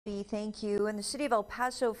Thank you. And the city of El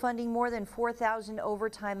Paso funding more than 4,000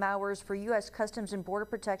 overtime hours for U.S. Customs and Border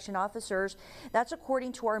Protection officers. That's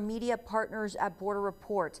according to our media partners at Border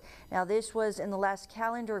Report. Now, this was in the last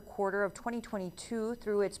calendar quarter of 2022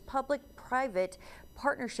 through its public-private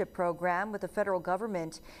partnership program with the federal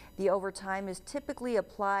government. The overtime is typically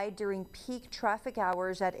applied during peak traffic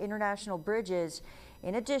hours at international bridges.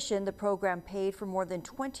 In addition, the program paid for more than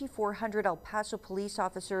 2,400 El Paso police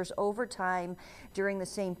officers overtime during the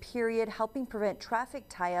same period, helping prevent traffic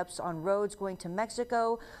tie-ups on roads going to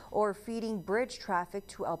Mexico or feeding bridge traffic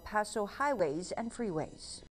to El Paso highways and freeways.